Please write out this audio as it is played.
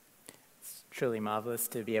truly marvelous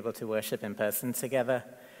to be able to worship in person together.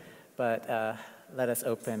 But let us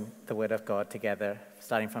open the Word of God together,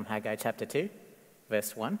 starting from Haggai chapter 2,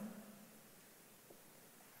 verse 1.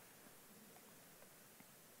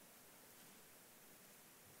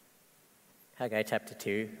 Haggai chapter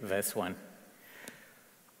 2, verse 1.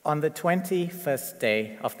 On the 21st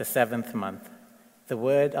day of the 7th month, the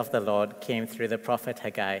word of the Lord came through the prophet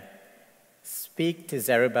Haggai. Speak to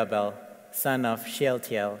Zerubbabel, son of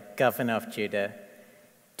Shealtiel, governor of Judah,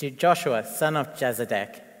 to Joshua, son of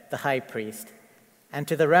Jozadak, the high priest, and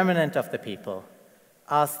to the remnant of the people.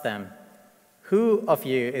 Ask them, who of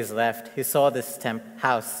you is left who saw this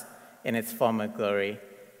house in its former glory?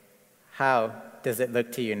 How does it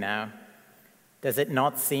look to you now? Does it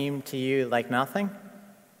not seem to you like nothing?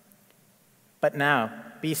 But now,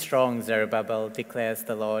 be strong, Zerubbabel, declares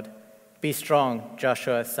the Lord. Be strong,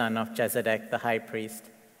 Joshua, son of Jozadak, the high priest.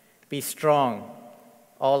 Be strong,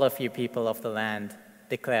 all of you people of the land,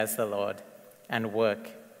 declares the Lord, and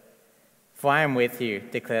work. For I am with you,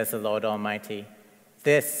 declares the Lord Almighty.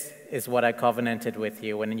 This is what I covenanted with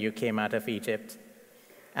you when you came out of Egypt.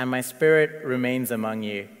 And my spirit remains among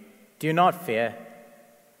you. Do not fear.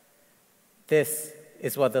 This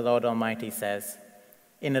is what the Lord Almighty says.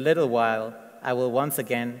 In a little while, I will once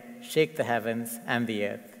again shake the heavens and the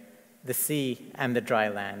earth, the sea and the dry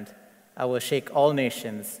land. I will shake all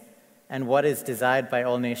nations, and what is desired by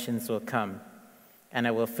all nations will come, and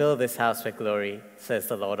I will fill this house with glory, says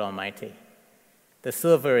the Lord Almighty. The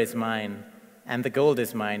silver is mine, and the gold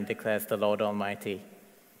is mine, declares the Lord Almighty.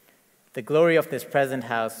 The glory of this present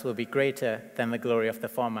house will be greater than the glory of the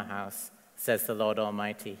former house, says the Lord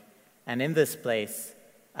Almighty. And in this place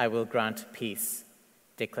I will grant peace,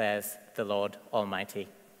 declares the Lord Almighty.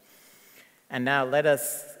 And now let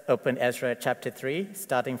us open Ezra chapter 3,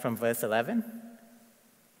 starting from verse 11.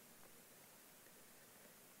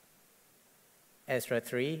 Ezra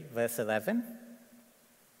 3, verse 11.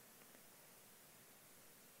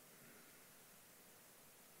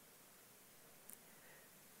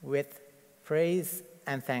 With praise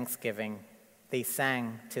and thanksgiving, they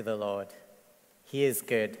sang to the Lord. He is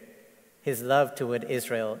good. His love toward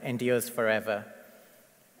Israel endures forever.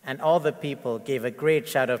 And all the people gave a great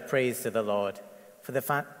shout of praise to the Lord, for the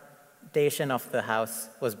foundation of the house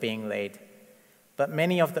was being laid. But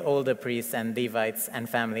many of the older priests and Levites and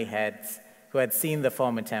family heads who had seen the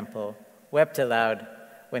former temple wept aloud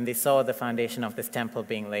when they saw the foundation of this temple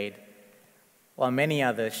being laid, while many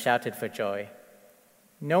others shouted for joy.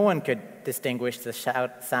 No one could distinguish the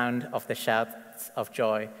sound of the shouts of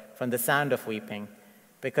joy from the sound of weeping,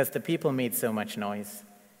 because the people made so much noise,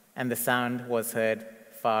 and the sound was heard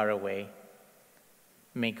far away.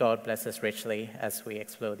 May God bless us richly as we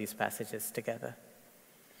explore these passages together.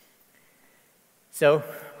 So,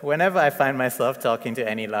 whenever I find myself talking to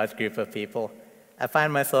any large group of people, I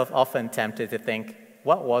find myself often tempted to think,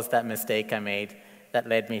 what was that mistake I made that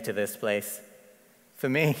led me to this place? For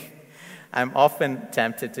me, I'm often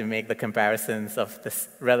tempted to make the comparisons of the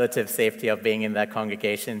relative safety of being in that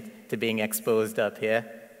congregation to being exposed up here.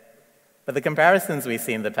 But the comparisons we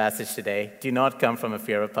see in the passage today do not come from a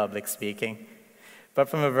fear of public speaking, but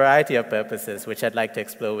from a variety of purposes, which I'd like to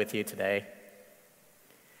explore with you today.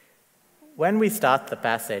 When we start the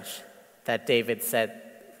passage that David said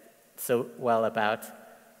so well about,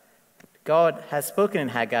 God has spoken in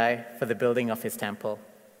Haggai for the building of his temple.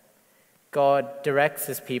 God directs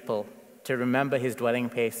his people to remember his dwelling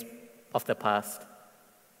place of the past.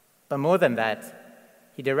 But more than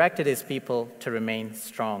that, he directed his people to remain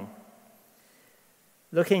strong.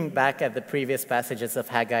 Looking back at the previous passages of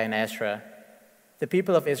Haggai and Ezra, the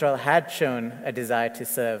people of Israel had shown a desire to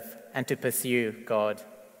serve and to pursue God.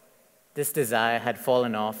 This desire had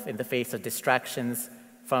fallen off in the face of distractions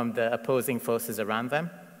from the opposing forces around them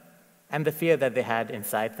and the fear that they had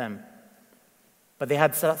inside them. But they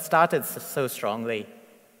had started so strongly,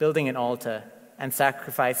 building an altar and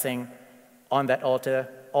sacrificing on that altar,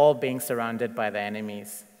 all being surrounded by their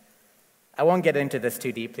enemies. I won't get into this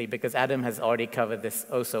too deeply because Adam has already covered this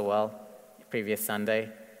oh so well the previous Sunday.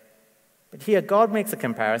 But here, God makes a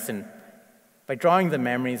comparison by drawing the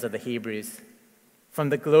memories of the Hebrews from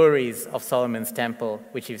the glories of Solomon's temple,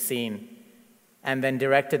 which you've seen, and then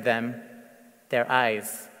directed their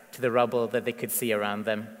eyes to the rubble that they could see around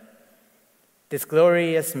them. This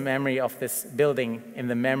glorious memory of this building in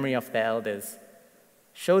the memory of the elders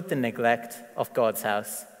showed the neglect of God's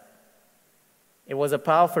house. It was a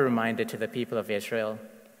powerful reminder to the people of Israel,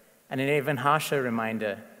 and an even harsher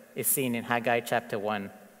reminder is seen in Haggai chapter 1,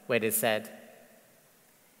 where it is said,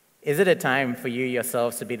 "Is it a time for you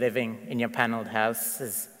yourselves to be living in your paneled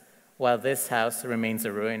houses while this house remains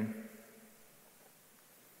a ruin?"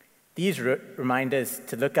 These reminders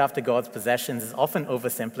to look after God's possessions is often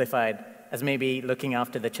oversimplified as maybe looking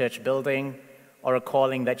after the church building or a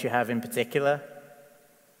calling that you have in particular.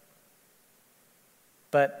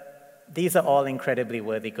 But these are all incredibly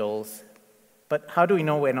worthy goals. But how do we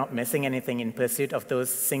know we're not missing anything in pursuit of those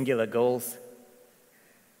singular goals?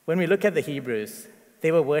 When we look at the Hebrews,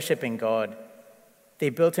 they were worshiping God. They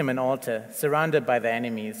built him an altar, surrounded by their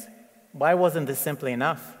enemies. Why wasn't this simply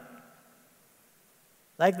enough?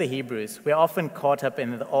 Like the Hebrews, we're often caught up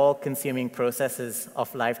in the all-consuming processes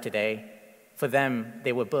of life today. For them,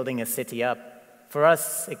 they were building a city up. For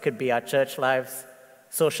us, it could be our church lives,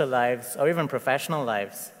 social lives, or even professional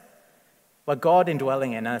lives. What God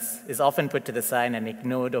indwelling in us is often put to the side and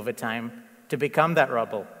ignored over time to become that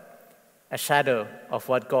rubble, a shadow of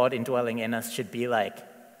what God indwelling in us should be like.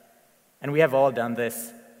 And we have all done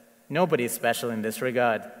this. Nobody is special in this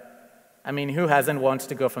regard. I mean, who hasn't wanted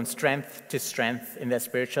to go from strength to strength in their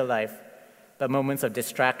spiritual life? But moments of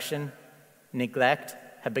distraction, neglect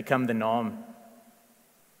have become the norm.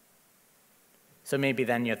 So maybe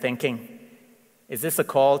then you're thinking, is this a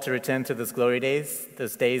call to return to those glory days,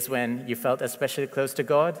 those days when you felt especially close to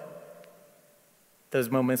God?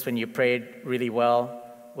 Those moments when you prayed really well,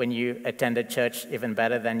 when you attended church even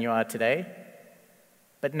better than you are today?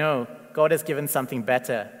 But no, God has given something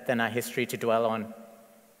better than our history to dwell on.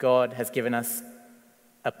 God has given us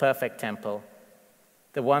a perfect temple,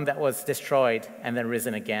 the one that was destroyed and then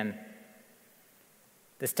risen again.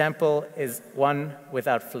 This temple is one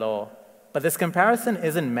without flaw. But this comparison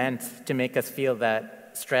isn't meant to make us feel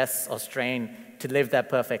that stress or strain to live that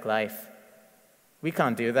perfect life. We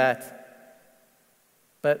can't do that.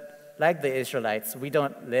 But like the Israelites, we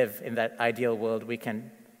don't live in that ideal world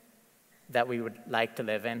that we would like to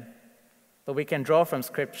live in. But we can draw from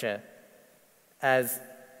Scripture as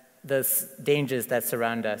the dangers that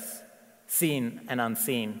surround us, seen and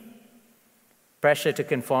unseen. Pressure to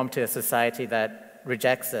conform to a society that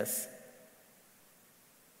rejects us.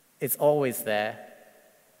 It's always there.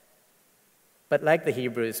 But like the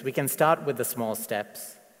Hebrews, we can start with the small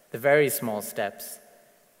steps, the very small steps,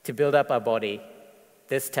 to build up our body,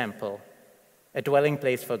 this temple, a dwelling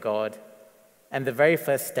place for God. And the very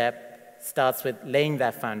first step starts with laying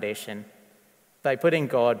that foundation by putting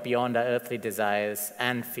God beyond our earthly desires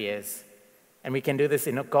and fears. And we can do this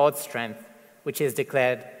in God's strength, which is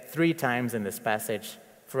declared 3 times in this passage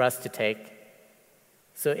for us to take.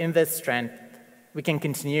 So in this strength, we can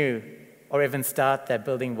continue or even start that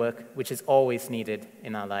building work which is always needed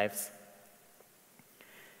in our lives.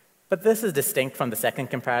 But this is distinct from the second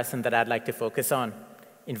comparison that I'd like to focus on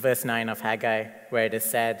in verse 9 of Haggai, where it is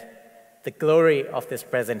said, "The glory of this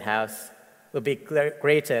present house will be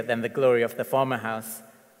greater than the glory of the former house,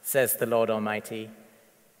 says the Lord Almighty.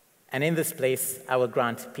 And in this place I will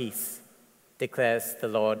grant peace, declares the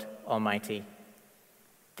Lord Almighty."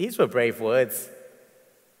 These were brave words.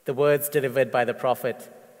 The words delivered by the prophet.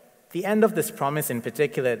 The end of this promise in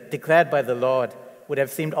particular, declared by the Lord, would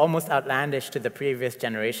have seemed almost outlandish to the previous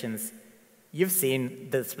generations. You've seen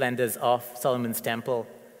the splendors of Solomon's temple.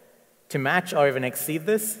 To match or even exceed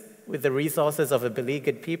this with the resources of a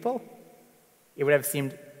beleaguered people, it would have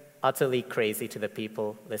seemed utterly crazy to the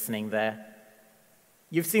people listening there.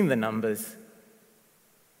 You've seen the numbers.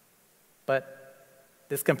 But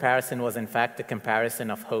this comparison was in fact a comparison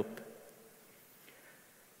of hope.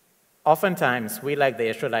 Oftentimes, we, like the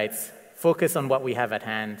Israelites, focus on what we have at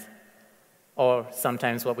hand, or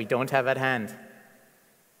sometimes what we don't have at hand,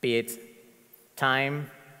 be it time,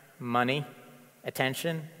 money,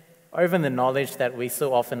 attention, or even the knowledge that we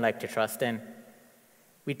so often like to trust in.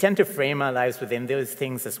 We tend to frame our lives within those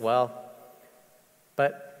things as well,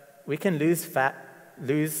 but we can lose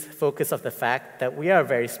focus of the fact that we are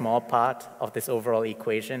a very small part of this overall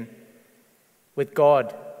equation, with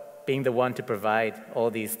God being the one to provide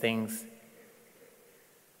all these things.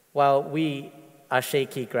 While we are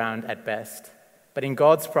shaky ground at best, but in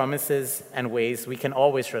God's promises and ways we can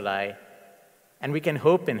always rely, and we can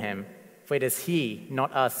hope in Him, for it is He,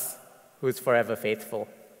 not us, who is forever faithful.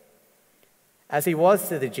 As He was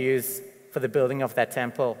to the Jews for the building of that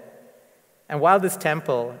temple, and while this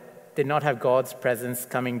temple did not have God's presence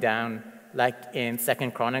coming down like in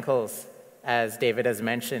 2 Chronicles, as David has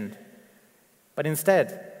mentioned, but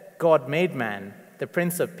instead, God made man, the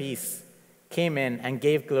Prince of Peace, came in and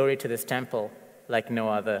gave glory to this temple like no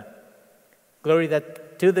other. Glory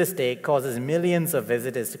that to this day causes millions of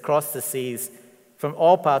visitors to cross the seas from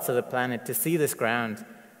all parts of the planet to see this ground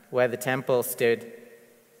where the temple stood,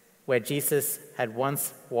 where Jesus had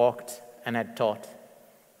once walked and had taught.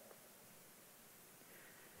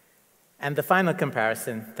 And the final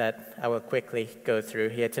comparison that I will quickly go through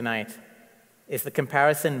here tonight is the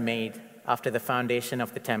comparison made after the foundation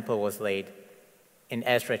of the temple was laid in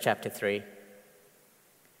Ezra chapter 3.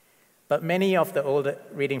 But many of the older,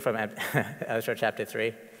 reading from Ezra chapter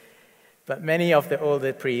 3, but many of the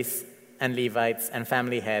older priests and Levites and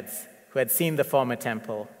family heads who had seen the former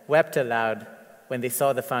temple wept aloud when they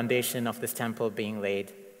saw the foundation of this temple being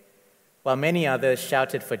laid, while many others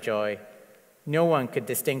shouted for joy. No one could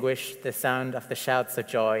distinguish the sound of the shouts of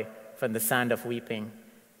joy from the sound of weeping,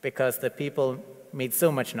 because the people made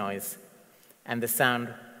so much noise, and the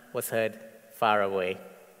sound was heard far away.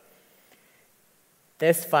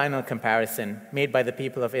 This final comparison made by the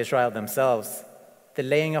people of Israel themselves, the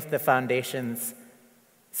laying of the foundations,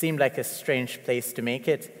 seemed like a strange place to make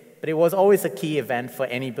it, but it was always a key event for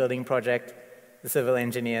any building project. The civil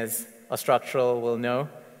engineers or structural will know,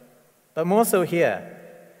 but more so here,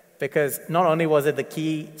 because not only was it the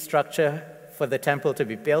key structure for the temple to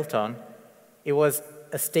be built on, it was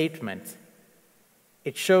a statement.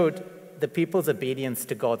 It showed the people's obedience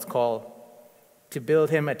to God's call to build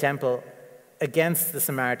him a temple against the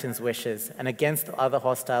Samaritans' wishes and against other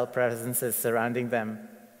hostile presences surrounding them.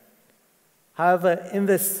 However, in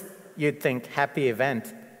this, you'd think, happy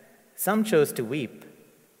event, some chose to weep,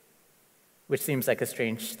 which seems like a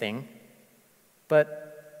strange thing.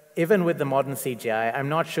 But even with the modern CGI, I'm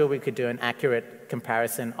not sure we could do an accurate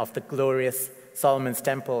comparison of the glorious Solomon's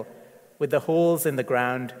temple with the holes in the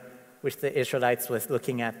ground which the Israelites was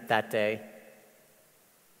looking at that day.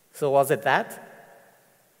 So was it that?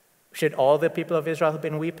 Should all the people of Israel have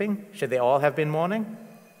been weeping? Should they all have been mourning?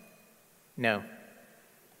 No.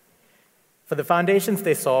 For the foundations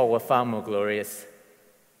they saw were far more glorious.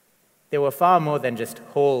 They were far more than just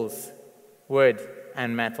holes, wood,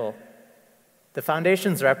 and metal. The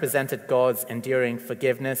foundations represented God's enduring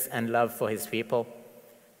forgiveness and love for his people.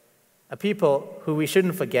 A people who, we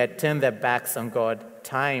shouldn't forget, turned their backs on God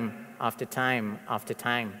time after time after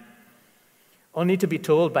time, only to be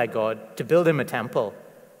told by God to build him a temple,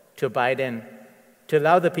 to abide in, to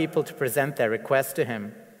allow the people to present their requests to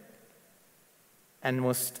him, and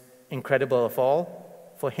most incredible of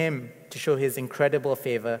all, for him to show his incredible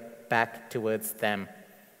favor back towards them.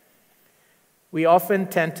 We often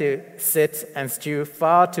tend to sit and stew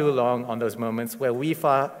far too long on those moments where we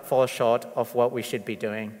fall short of what we should be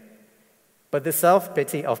doing. But the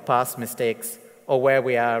self-pity of past mistakes, or where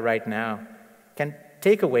we are right now, can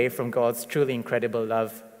take away from God's truly incredible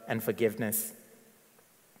love and forgiveness.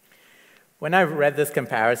 When I read this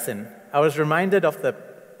comparison, I was reminded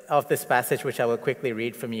of this passage, which I will quickly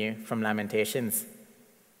read from you, from Lamentations.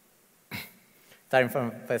 Starting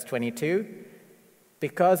from verse 22,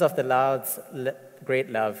 "Because of the Lord's great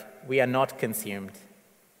love, we are not consumed,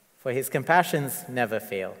 for his compassions never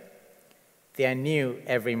fail. They are new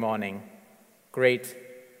every morning. Great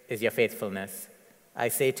is your faithfulness. I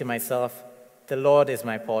say to myself, the Lord is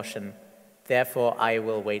my portion, therefore I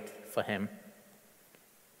will wait for him."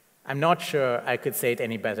 I'm not sure I could say it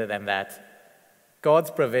any better than that.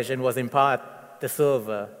 God's provision was in part the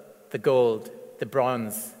silver, the gold, the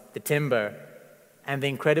bronze, the timber, and the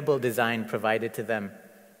incredible design provided to them.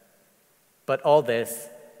 But all this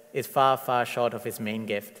is far, far short of his main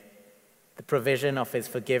gift, the provision of his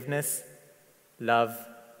forgiveness, love,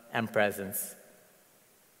 and presence.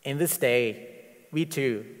 In this day, we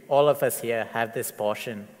too, all of us here, have this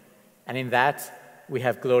portion, and in that, we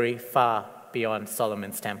have glory far beyond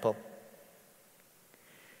Solomon's temple.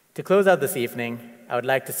 To close out this evening, I would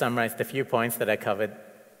like to summarize the few points that I covered.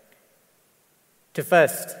 To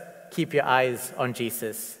first, keep your eyes on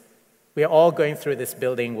Jesus. We are all going through this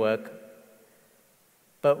building work,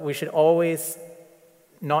 but we should always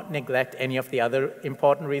not neglect any of the other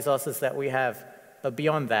important resources that we have. But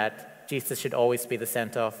beyond that, Jesus should always be the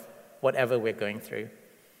center of whatever we're going through.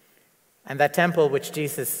 And that temple which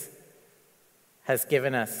Jesus has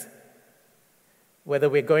given us, whether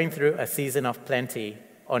we're going through a season of plenty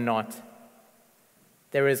or not,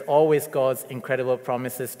 there is always God's incredible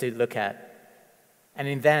promises to look at. And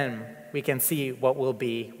in them, we can see what will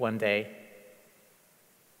be one day.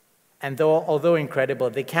 And although incredible,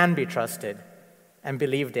 they can be trusted and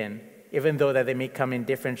believed in, even though that they may come in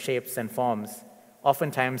different shapes and forms,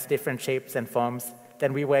 oftentimes different shapes and forms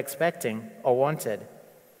than we were expecting or wanted.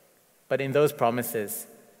 But in those promises,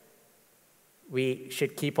 we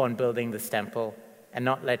should keep on building this temple and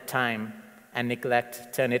not let time and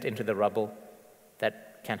neglect turn it into the rubble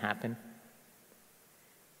that can happen.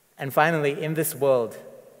 And finally, in this world,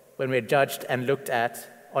 when we're judged and looked at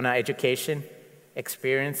on our education,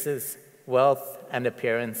 experiences, wealth, and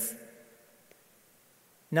appearance,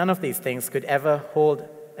 none of these things could ever hold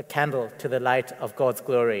a candle to the light of God's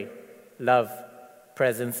glory, love,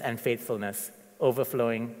 presence, and faithfulness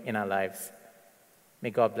overflowing in our lives. May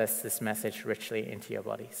God bless this message richly into your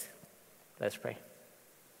bodies. Let's pray.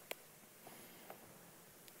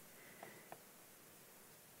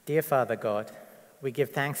 Dear Father God, we give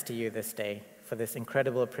thanks to you this day for this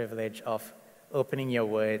incredible privilege of opening your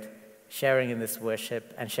word, sharing in this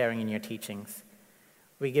worship, and sharing in your teachings.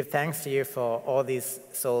 We give thanks to you for all these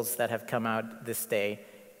souls that have come out this day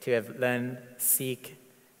to have learned, seek,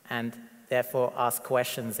 and therefore ask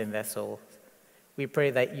questions in their souls. We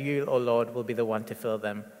pray that you, O Lord, will be the one to fill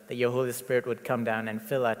them, that your Holy Spirit would come down and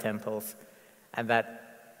fill our temples, and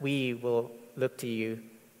that we will look to you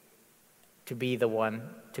to be the one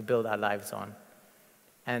to build our lives on.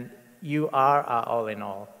 And you are our all in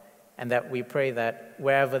all, and that we pray that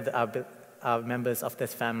wherever our members of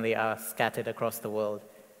this family are scattered across the world,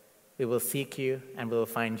 we will seek you and we will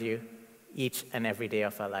find you each and every day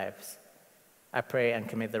of our lives. I pray and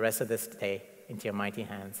commit the rest of this day into your mighty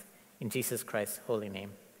hands. In Jesus Christ's holy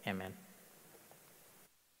name, amen.